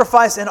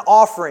sacrifice and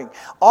offering.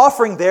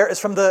 Offering there is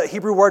from the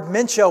Hebrew word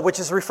mincha, which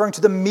is referring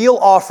to the meal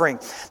offering.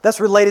 That's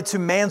related to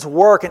man's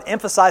work and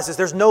emphasizes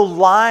there's no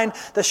line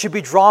that should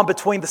be drawn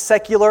between the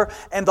secular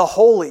and the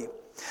holy.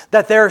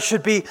 That there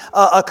should be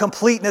a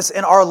completeness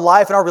in our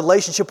life and our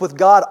relationship with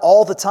God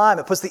all the time.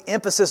 It puts the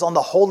emphasis on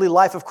the holy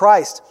life of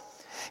Christ.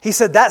 He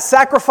said that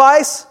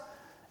sacrifice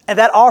and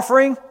that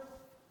offering,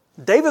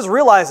 David's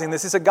realizing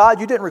this. He said,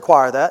 God, you didn't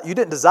require that. You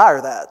didn't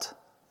desire that.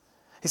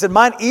 He said,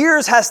 mine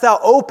ears hast thou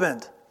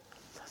opened.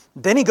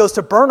 Then he goes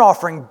to burnt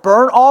offering.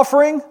 Burnt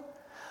offering,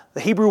 the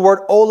Hebrew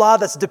word olah,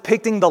 that's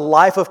depicting the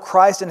life of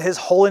Christ and His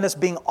holiness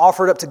being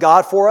offered up to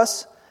God for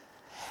us.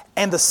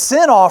 And the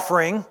sin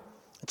offering,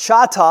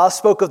 Chata,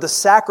 spoke of the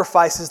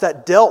sacrifices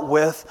that dealt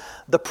with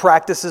the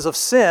practices of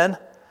sin.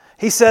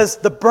 He says,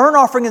 the burnt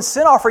offering and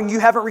sin offering you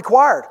haven't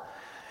required.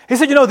 He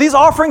said, these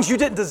offerings, you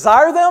didn't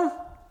desire them.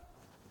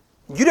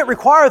 You didn't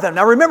require them.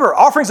 Now remember,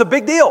 offering's a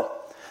big deal.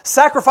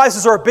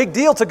 Sacrifices are a big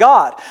deal to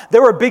God. They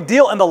were a big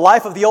deal in the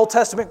life of the Old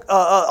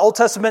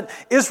Testament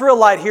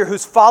Israelite here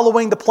who's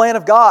following the plan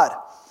of God.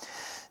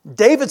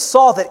 David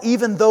saw that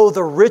even though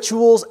the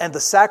rituals and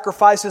the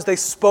sacrifices, they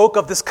spoke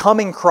of this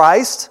coming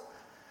Christ,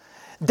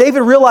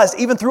 David realized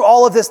even through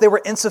all of this, they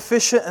were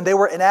insufficient and they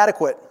were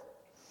inadequate.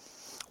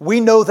 We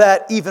know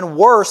that even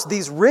worse,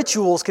 these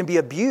rituals can be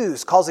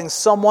abused, causing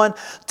someone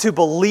to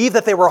believe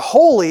that they were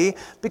holy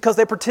because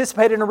they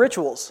participated in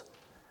rituals.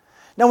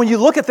 Now, when you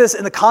look at this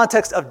in the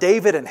context of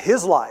David and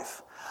his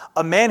life,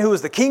 a man who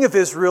was the king of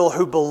Israel,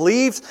 who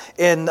believed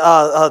in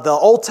the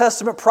Old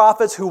Testament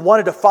prophets, who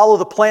wanted to follow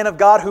the plan of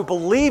God, who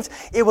believed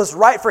it was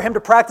right for him to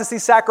practice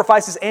these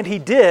sacrifices, and he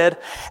did,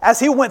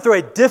 as he went through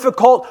a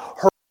difficult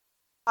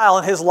trial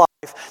in his life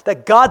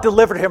that God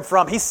delivered him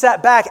from, he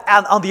sat back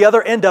on the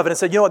other end of it and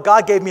said, you know what,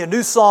 God gave me a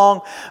new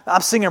song,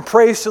 I'm singing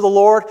praise to the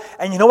Lord,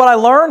 and you know what I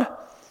learned?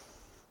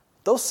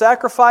 Those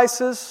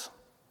sacrifices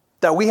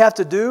that we have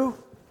to do,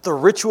 the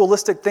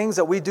ritualistic things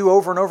that we do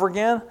over and over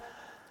again,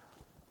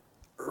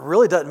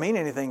 really doesn't mean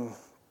anything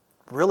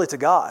really to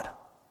God.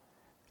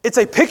 It's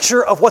a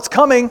picture of what's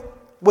coming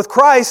with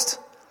Christ,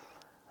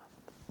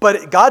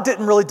 but God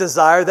didn't really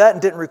desire that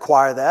and didn't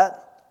require that.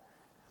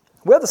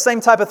 We have the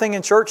same type of thing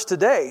in church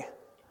today.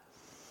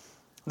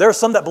 There are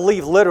some that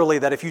believe literally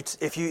that if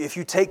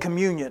you take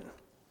communion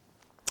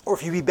or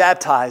if you be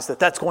baptized,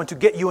 that's going to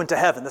get you into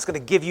heaven. That's going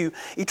to give you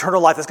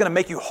eternal life. That's going to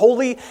make you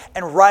holy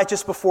and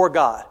righteous before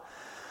God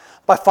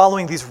by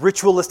following these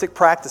ritualistic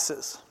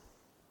practices.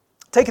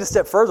 Take it a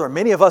step further.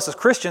 Many of us as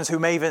Christians who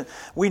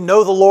we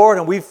know the Lord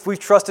and we've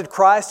trusted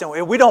Christ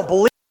and we don't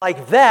believe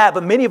like that,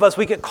 but many of us,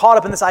 we get caught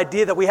up in this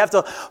idea that we have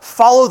to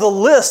follow the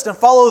list and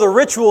follow the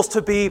rituals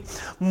to be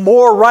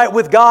more right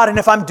with God. And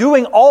if I'm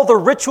doing all the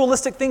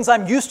ritualistic things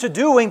I'm used to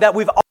doing that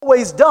we've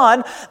always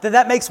done, then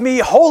that makes me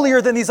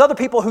holier than these other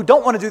people who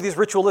don't want to do these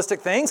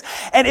ritualistic things.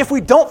 And if we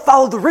don't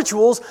follow the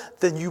rituals,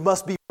 then you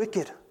must be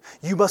wicked.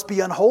 You must be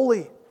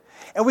unholy.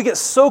 And we get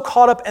so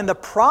caught up in the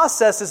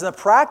processes and the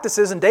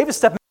practices, and David's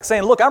stepping back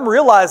saying, look, I'm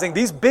realizing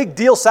these big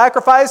deal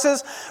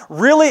sacrifices,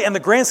 really, in the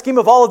grand scheme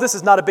of all of this,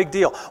 is not a big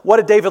deal. What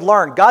did David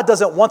learn? God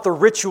doesn't want the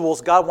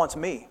rituals, God wants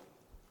me.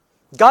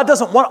 God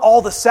doesn't want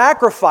all the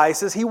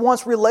sacrifices, He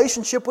wants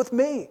relationship with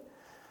me.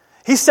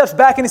 He steps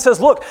back and he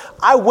says, look,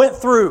 I went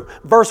through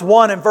verse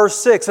 1 and verse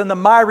 6 and the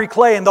miry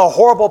clay and the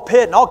horrible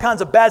pit and all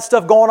kinds of bad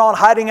stuff going on,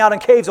 hiding out in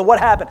caves, and what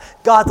happened?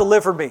 God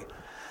delivered me.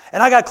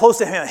 And I got close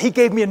to Him. He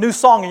gave me a new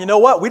song. And you know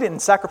what? We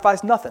didn't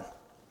sacrifice nothing.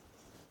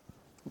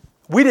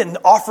 We didn't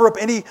offer up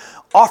any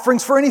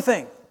offerings for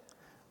anything.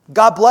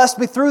 God blessed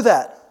me through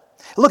that.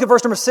 Look at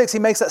verse number 6. He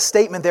makes that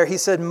statement there. He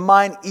said,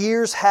 mine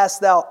ears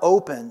hast thou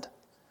opened.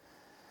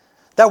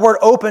 That word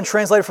open,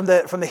 translated from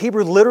the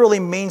Hebrew, literally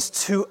means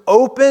to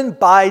open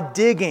by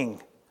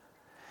digging.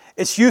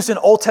 It's used in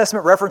Old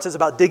Testament references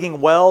about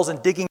digging wells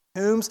and digging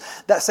tombs.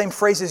 That same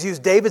phrase is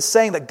used. David's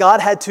saying that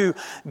God had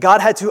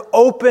to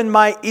open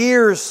my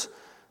ears.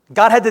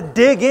 God had to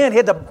dig in. He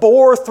had to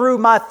bore through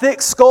my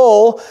thick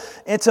skull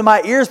into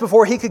my ears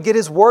before he could get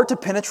his word to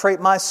penetrate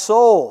my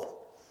soul.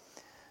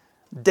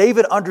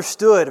 David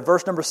understood,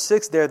 verse number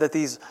 6 there, that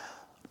these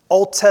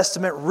Old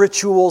Testament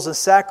rituals and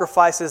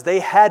sacrifices, they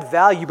had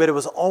value, but it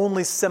was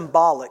only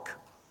symbolic.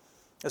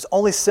 It was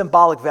only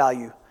symbolic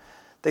value.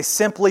 They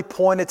simply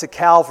pointed to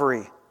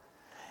Calvary.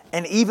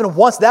 And even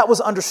once that was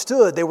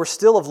understood, they were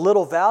still of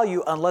little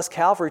value unless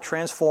Calvary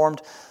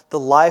transformed the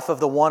life of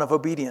the one of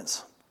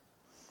obedience.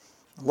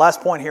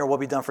 Last point here will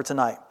be done for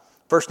tonight.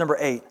 Verse number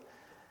 8.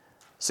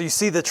 So you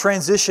see the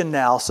transition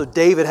now. So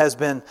David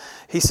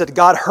he said,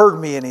 God heard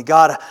me and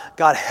God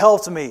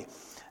helped me.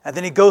 And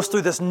then he goes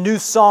through this new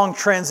song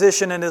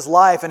transition in his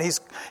life, and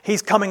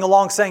he's coming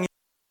along saying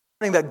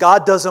that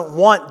God doesn't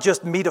want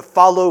just me to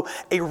follow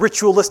a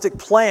ritualistic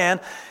plan.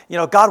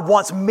 God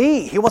wants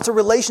me. He wants a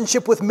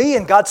relationship with me,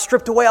 and God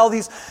stripped away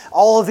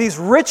all of these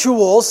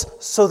rituals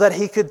so that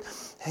he could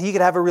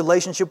have a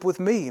relationship with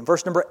me. In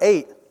verse number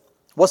 8,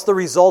 what's the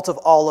result of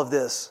all of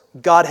this?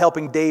 God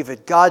helping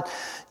David. God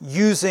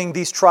using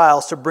these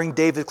trials to bring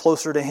David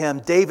closer to him.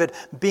 David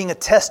being a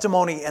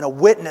testimony and a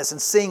witness and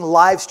seeing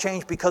lives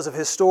change because of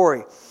his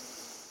story.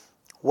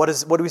 What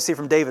do we see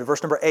from David?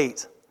 Verse number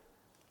 8.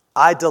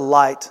 I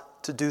delight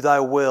to do thy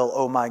will,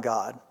 O my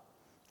God.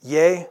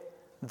 Yea,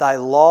 thy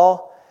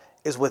law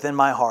is within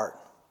my heart.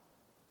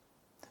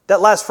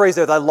 That last phrase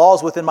there, thy law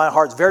is within my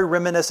heart, is very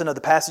reminiscent of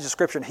the passage of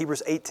Scripture in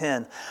Hebrews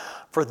 8:10.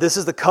 For this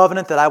is the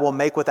covenant that I will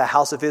make with the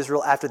house of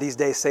Israel after these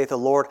days, saith the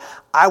Lord.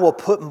 I will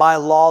put my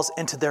laws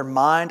into their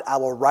mind. I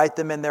will write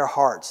them in their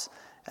hearts.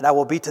 And I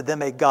will be to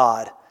them a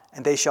God,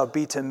 and they shall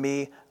be to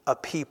me a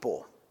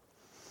people.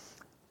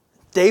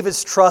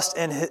 David's trust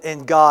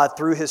in God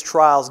through his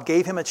trials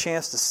gave him a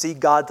chance to see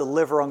God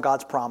deliver on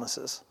God's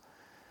promises.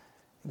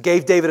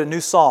 Gave David a new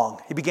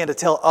song. He began to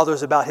tell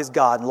others about his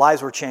God, and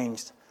lives were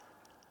changed.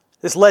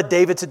 This led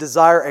David to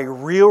desire a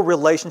real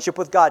relationship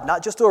with God,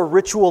 not just a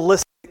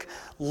ritualistic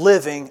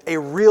living, a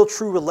real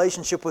true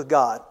relationship with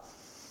God.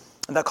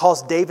 And that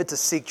caused David to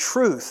seek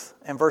truth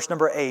in verse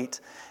number 8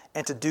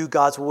 and to do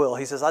God's will.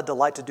 He says, I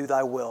delight to do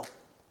thy will.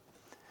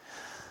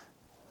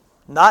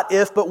 Not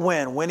if, but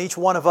when each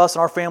one of us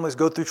and our families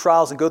go through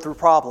trials and go through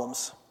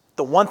problems,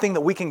 the one thing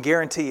that we can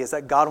guarantee is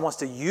that God wants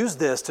to use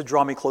this to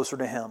draw me closer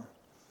to Him.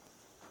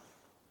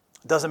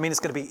 Doesn't mean it's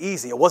going to be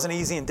easy. It wasn't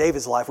easy in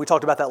David's life. We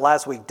talked about that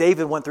last week.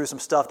 David went through some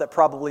stuff that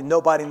probably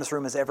nobody in this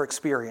room has ever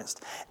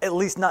experienced, at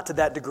least not to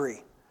that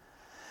degree.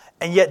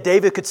 And yet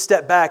David could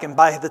step back, and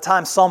by the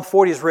time Psalm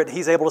 40 is written,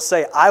 he's able to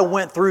say, I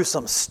went through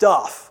some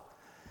stuff.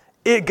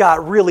 It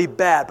got really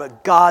bad,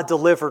 but God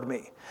delivered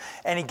me.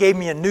 And He gave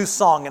me a new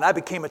song, and I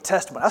became a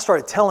testimony. I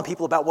started telling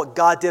people about what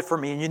God did for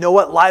me, and you know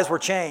what? Lives were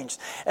changed.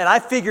 And I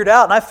figured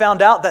out, and I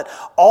found out that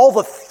all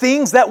the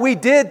things that we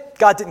did,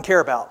 God didn't care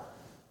about.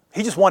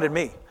 He just wanted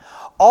me.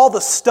 All the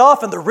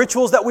stuff and the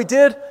rituals that we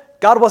did,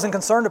 God wasn't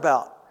concerned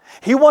about.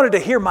 He wanted to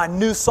hear my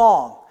new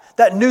song,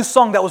 that new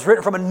song that was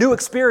written from a new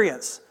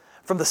experience,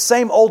 from the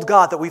same old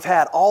God that we've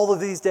had all of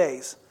these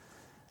days.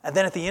 And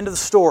then at the end of the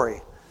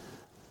story,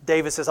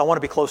 David says, I want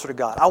to be closer to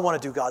God. I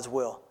want to do God's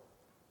will.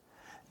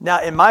 Now,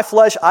 in my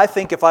flesh, I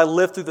think if I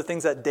lived through the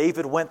things that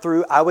David went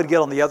through, I would get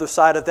on the other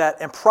side of that,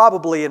 and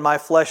probably in my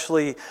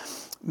fleshly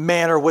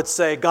manner would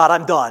say, God,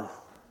 I'm done.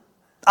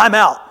 I'm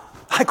out.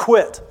 I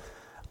quit.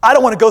 I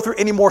don't want to go through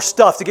any more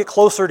stuff to get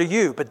closer to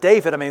you. But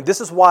David,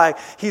 this is why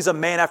he's a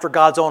man after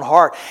God's own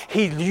heart.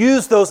 He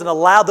used those and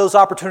allowed those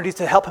opportunities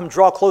to help him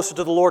draw closer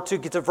to the Lord. To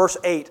get to verse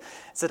 8, it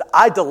said,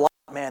 I delight,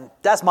 man.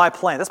 That's my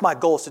plan. That's my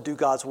goal, is to do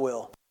God's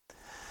will.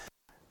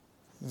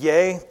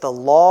 Yea,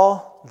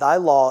 thy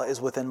law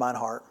is within mine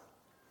heart.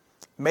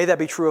 May that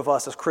be true of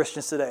us as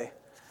Christians today.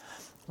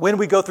 When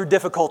we go through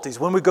difficulties,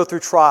 when we go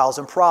through trials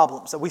and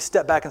problems, that we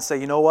step back and say,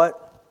 you know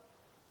what?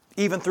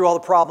 Even through all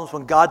the problems,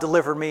 when God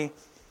delivered me,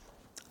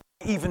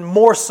 I even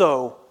more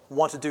so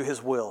want to do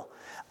His will.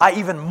 I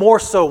even more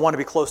so want to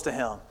be close to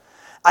Him.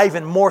 I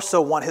even more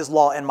so want His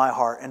law in my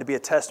heart and to be a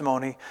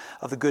testimony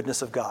of the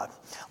goodness of God.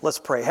 Let's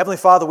pray. Heavenly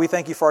Father, we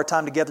thank You for our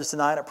time together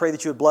tonight. I pray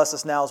that You would bless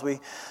us now as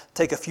we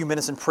take a few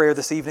minutes in prayer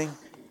this evening.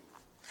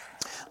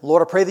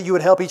 Lord, I pray that You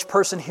would help each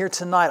person here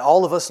tonight.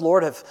 All of us,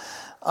 Lord,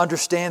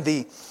 understand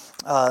the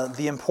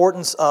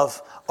importance of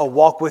a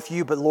walk with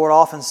You, but Lord,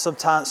 often,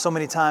 sometimes, so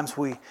many times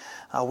we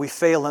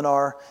fail in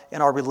our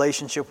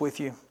relationship with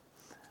You.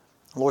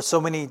 Lord,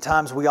 so many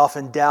times we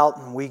often doubt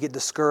and we get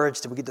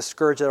discouraged. We get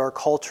discouraged at our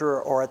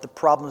culture or at the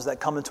problems that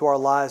come into our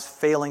lives,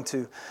 failing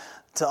to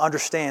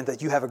understand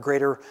that You have a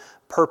greater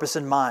purpose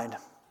in mind.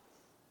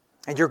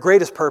 And Your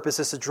greatest purpose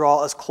is to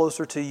draw us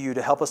closer to You,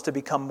 to help us to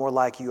become more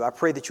like You. I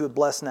pray that You would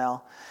bless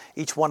now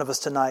each one of us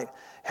tonight.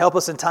 Help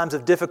us in times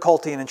of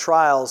difficulty and in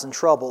trials and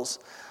troubles.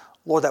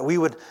 Lord, that we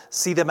would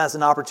see them as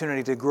an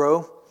opportunity to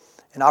grow,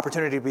 an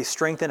opportunity to be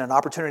strengthened, an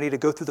opportunity to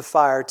go through the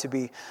fire, to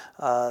be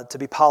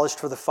polished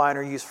for the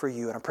finer use for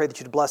You. And I pray that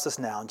You'd bless us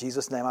now. In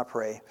Jesus' name I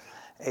pray.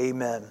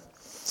 Amen.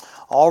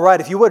 All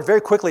right, if you would very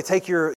quickly take your